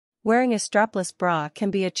Wearing a strapless bra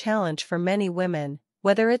can be a challenge for many women,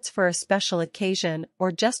 whether it's for a special occasion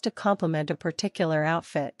or just to complement a particular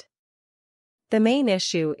outfit. The main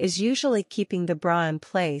issue is usually keeping the bra in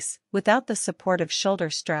place without the support of shoulder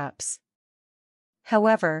straps.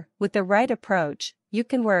 However, with the right approach, you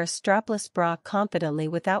can wear a strapless bra confidently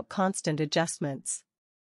without constant adjustments.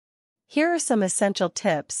 Here are some essential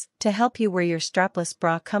tips to help you wear your strapless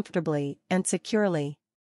bra comfortably and securely.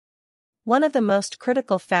 One of the most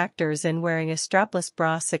critical factors in wearing a strapless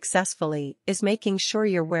bra successfully is making sure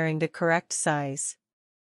you're wearing the correct size.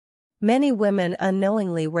 Many women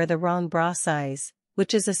unknowingly wear the wrong bra size,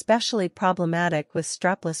 which is especially problematic with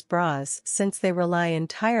strapless bras since they rely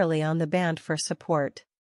entirely on the band for support.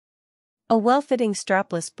 A well-fitting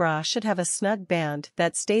strapless bra should have a snug band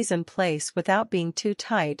that stays in place without being too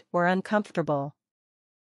tight or uncomfortable.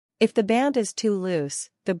 If the band is too loose,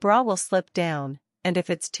 the bra will slip down, and if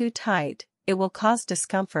it's too tight, it will cause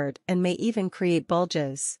discomfort and may even create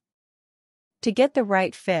bulges. To get the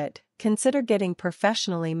right fit, consider getting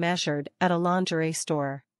professionally measured at a lingerie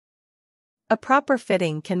store. A proper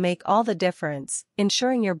fitting can make all the difference,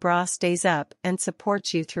 ensuring your bra stays up and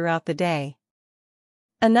supports you throughout the day.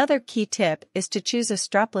 Another key tip is to choose a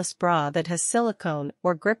strapless bra that has silicone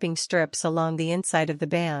or gripping strips along the inside of the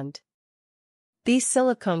band. These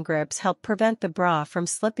silicone grips help prevent the bra from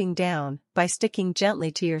slipping down by sticking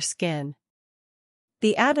gently to your skin.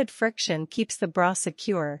 The added friction keeps the bra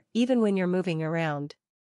secure even when you're moving around.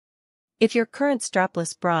 If your current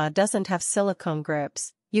strapless bra doesn't have silicone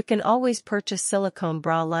grips, you can always purchase silicone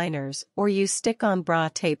bra liners or use stick-on bra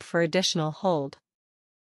tape for additional hold.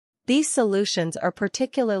 These solutions are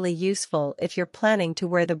particularly useful if you're planning to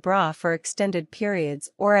wear the bra for extended periods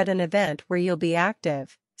or at an event where you'll be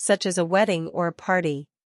active, such as a wedding or a party.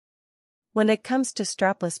 When it comes to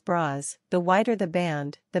strapless bras, the wider the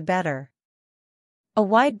band, the better. A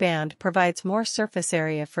wide band provides more surface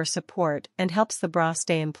area for support and helps the bra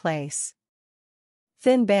stay in place.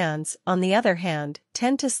 Thin bands, on the other hand,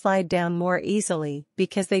 tend to slide down more easily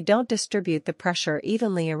because they don't distribute the pressure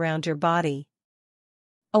evenly around your body.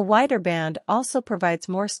 A wider band also provides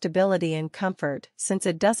more stability and comfort since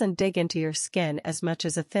it doesn't dig into your skin as much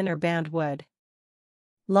as a thinner band would.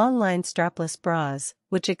 Long-line strapless bras,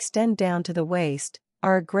 which extend down to the waist,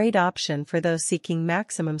 are a great option for those seeking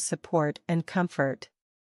maximum support and comfort.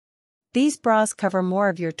 These bras cover more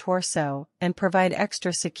of your torso and provide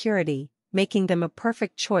extra security, making them a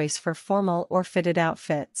perfect choice for formal or fitted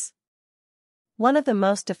outfits. One of the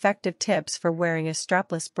most effective tips for wearing a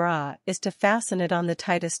strapless bra is to fasten it on the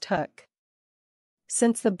tightest hook.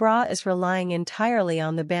 Since the bra is relying entirely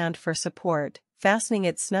on the band for support, fastening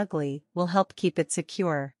it snugly will help keep it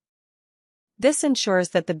secure. This ensures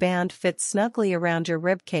that the band fits snugly around your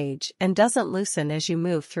ribcage and doesn't loosen as you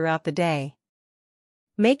move throughout the day.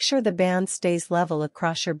 Make sure the band stays level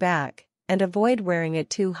across your back, and avoid wearing it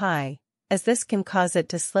too high, as this can cause it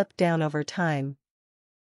to slip down over time.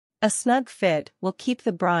 A snug fit will keep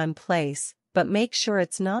the bra in place, but make sure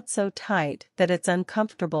it's not so tight that it's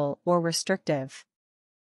uncomfortable or restrictive.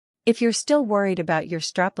 If you're still worried about your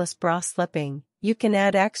strapless bra slipping, you can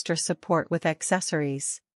add extra support with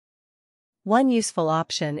accessories. One useful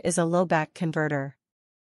option is a low back converter.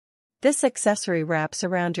 This accessory wraps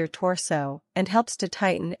around your torso and helps to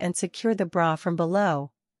tighten and secure the bra from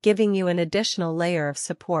below, giving you an additional layer of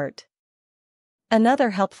support. Another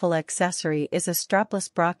helpful accessory is a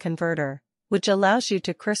strapless bra converter, which allows you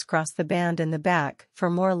to crisscross the band in the back for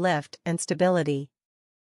more lift and stability.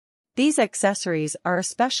 These accessories are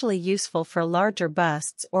especially useful for larger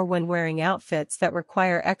busts or when wearing outfits that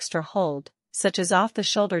require extra hold, such as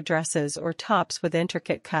off-the-shoulder dresses or tops with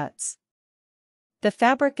intricate cuts. The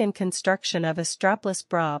fabric and construction of a strapless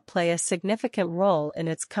bra play a significant role in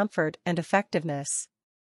its comfort and effectiveness.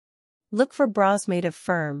 Look for bras made of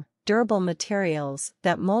firm, durable materials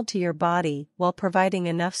that mold to your body while providing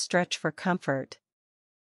enough stretch for comfort.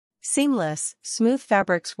 Seamless, smooth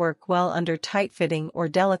fabrics work well under tight-fitting or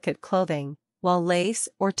delicate clothing, while lace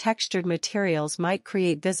or textured materials might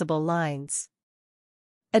create visible lines.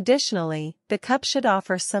 Additionally, the cup should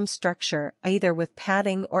offer some structure either with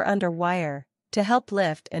padding or under wire, to help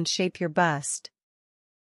lift and shape your bust.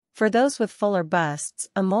 For those with fuller busts,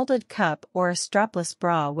 a molded cup or a strapless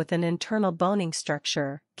bra with an internal boning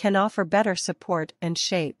structure can offer better support and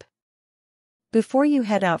shape. Before you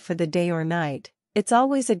head out for the day or night, it's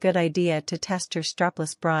always a good idea to test your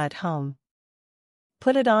strapless bra at home.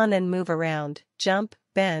 Put it on and move around, jump,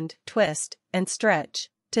 bend, twist, and stretch,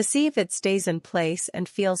 to see if it stays in place and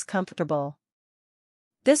feels comfortable.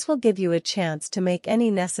 This will give you a chance to make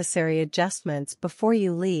any necessary adjustments before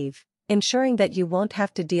you leave, ensuring that you won't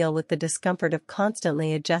have to deal with the discomfort of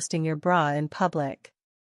constantly adjusting your bra in public.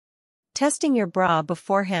 Testing your bra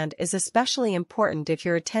beforehand is especially important if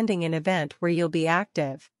you're attending an event where you'll be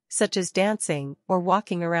active, such as dancing or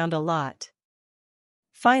walking around a lot.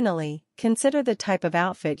 Finally, consider the type of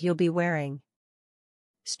outfit you'll be wearing.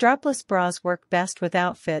 Strapless bras work best with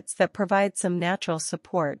outfits that provide some natural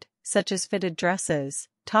support, such as fitted dresses,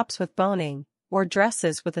 tops with boning, or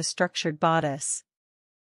dresses with a structured bodice.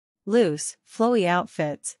 Loose, flowy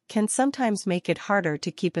outfits can sometimes make it harder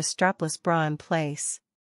to keep a strapless bra in place.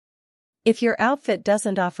 If your outfit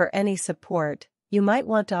doesn't offer any support, you might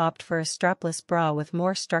want to opt for a strapless bra with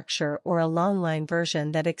more structure or a long-line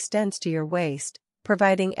version that extends to your waist,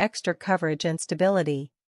 providing extra coverage and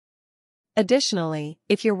stability. Additionally,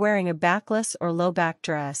 if you're wearing a backless or low-back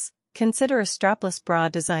dress, consider a strapless bra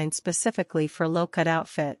designed specifically for low-cut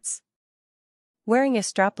outfits. Wearing a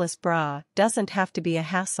strapless bra doesn't have to be a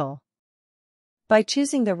hassle. By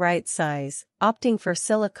choosing the right size, opting for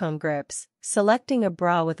silicone grips, selecting a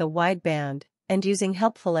bra with a wide band, and using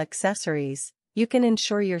helpful accessories, you can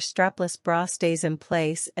ensure your strapless bra stays in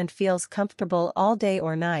place and feels comfortable all day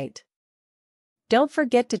or night. Don't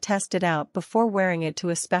forget to test it out before wearing it to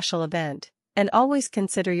a special event, and always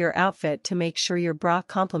consider your outfit to make sure your bra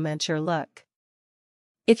complements your look.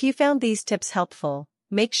 If you found these tips helpful,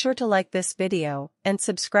 make sure to like this video and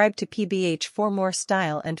subscribe to PBH for more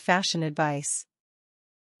style and fashion advice.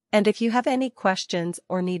 And if you have any questions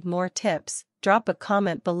or need more tips, drop a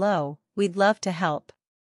comment below, we'd love to help.